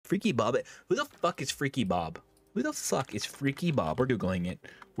Freaky Bob. Who the fuck is Freaky Bob? Who the fuck is Freaky Bob? We're Googling it.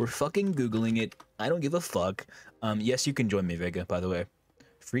 We're fucking Googling it. I don't give a fuck. Yes, you can join me, Vega, by the way.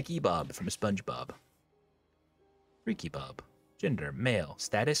 Freaky Bob from SpongeBob. Freaky Bob. Gender, male.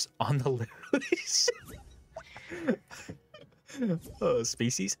 Status, on the loose. Oh,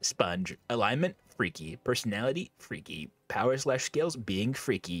 species, sponge. Alignment, freaky. Personality, freaky. Power/skills, being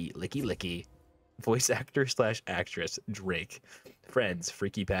freaky. Licky licky. Voice actor / actress, Drake. Friends,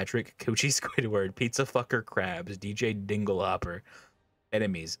 Freaky Patrick, Coochie Squidward, Pizza Fucker Krabs, DJ Dinglehopper.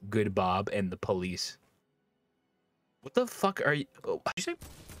 Enemies, Good Bob, and the police. What the fuck are you? Oh, what did you say?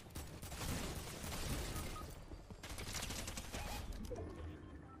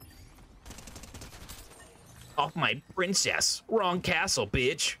 Off my princess. Wrong castle,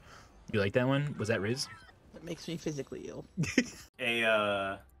 bitch. You like that one? Was that Riz? That makes me physically ill.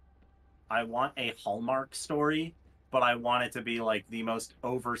 I want a Hallmark story, but I want it to be like the most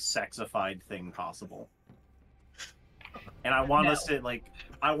over-sexified thing possible. And I want us to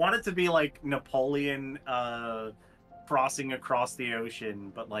I want it to be like Napoleon crossing across the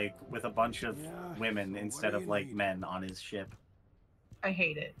ocean, but like with a bunch of women instead of like men on his ship. I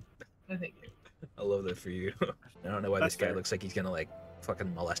hate it. I think I love that for you. I don't know why That's this guy fair. looks like he's gonna like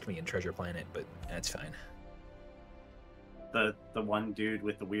fucking molest me in Treasure Planet, but that's fine. The one dude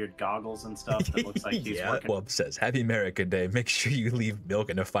with the weird goggles and stuff that looks like he's Yeah, working. Wub says, Happy America Day. Make sure you leave milk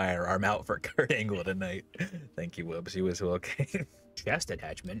and a firearm out for Kurt Angle tonight. Thank you, Wubs. He was okay. Chest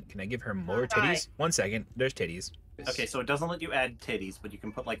attachment. Can I give her more titties? 1 second. There's titties. Okay, so it doesn't let you add titties, but you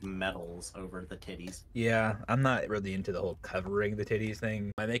can put like medals over the titties. Yeah, I'm not really into the whole covering the titties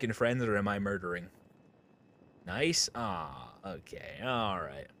thing. Am I making friends or am I murdering? Nice. Ah, okay. All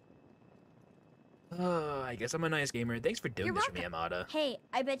right. I guess I'm a nice gamer. Thanks for doing this for me, Amada. Hey,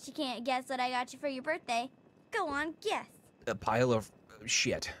 I bet you can't guess what I got you for your birthday. Go on, guess. A pile of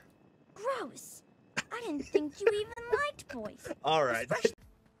shit. Gross. I didn't think you even liked boys. All right.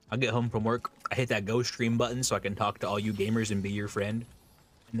 I'll get home from work. I hit that go stream button so I can talk to all you gamers and be your friend.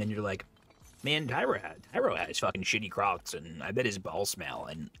 And then you're like, man, Tyro has fucking shitty Crocs, and I bet his balls smell,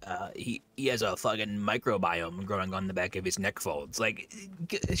 and he has a fucking microbiome growing on the back of his neck folds. Like,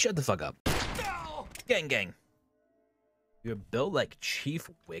 shut the fuck up. Gang, gang. You're built like Chief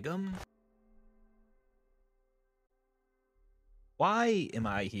Wiggum? Why am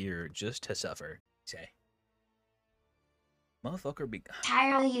I here just to suffer? Say. Motherfucker be...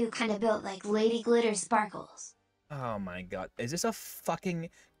 Tyro, you kind of built like Lady Glitter Sparkles. Oh my god. Is this a fucking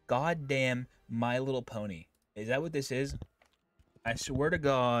goddamn My Little Pony? Is that what this is? I swear to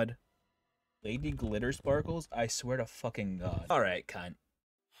god. Lady Glitter Sparkles? I swear to fucking god. Alright, cunt.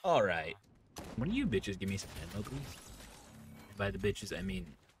 Alright. One of you bitches give me some ammo, please? By the bitches, I mean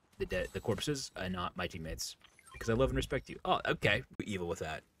the corpses, and not my teammates. Because I love and respect you. Oh, okay. We're evil with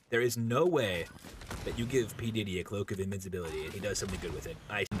that. There is no way that you give P. Diddy a cloak of invincibility and he does something good with it.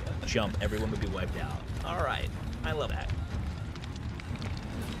 I jump, everyone would be wiped out. Alright. I love that.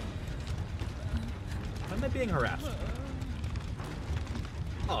 Why am I being harassed?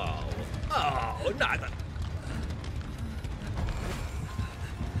 Oh. Oh, not the...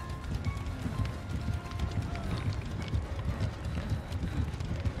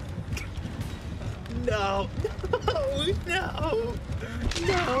 No, no, no,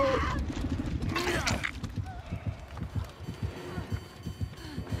 no.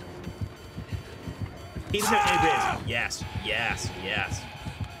 He's an A-Biz. Yes, yes, yes.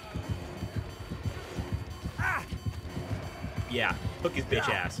 Yeah, hook his bitch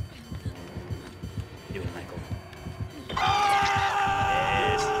ass. Do it, Michael.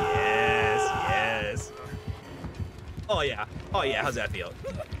 Yes, yes, yes. Oh yeah, how's that feel?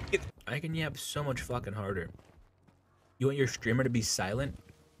 I can yap so much fucking harder. You want your streamer to be silent?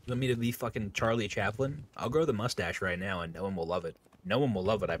 You want me to be fucking Charlie Chaplin? I'll grow the mustache right now and no one will love it. No one will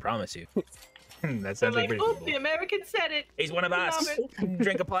love it, I promise you. That sounds like pretty oh, cool. the American said it. He's one of us.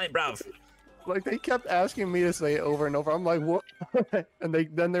 Drink a pint, bruv. Like they kept asking me to say it over and over. I'm like, what? And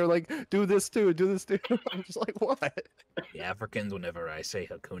then they're like, do this too, do this too. I'm just like, what? The Africans, whenever I say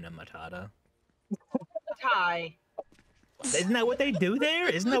Hakuna Matata. Ty. Isn't that what they do there?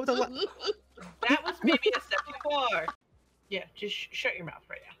 Isn't that what the... That was maybe a step too far. Yeah, just shut your mouth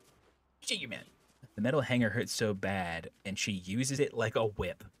right now. Shut your mouth. The metal hanger hurts so bad, and she uses it like a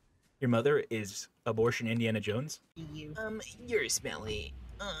whip. Your mother is abortion Indiana Jones? You. You're smelly.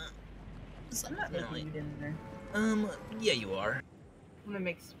 I'm not making you dinner. Yeah, you are. I'm gonna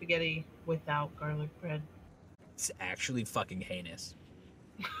make spaghetti without garlic bread. It's actually fucking heinous.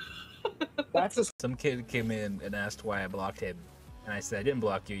 That's a... Some kid came in and asked why I blocked him. And I said, I didn't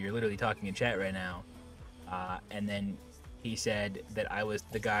block you. You're literally talking in chat right now. And then he said that I was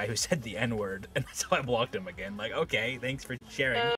the guy who said the N-word, and so I blocked him again. Like, okay, thanks for sharing.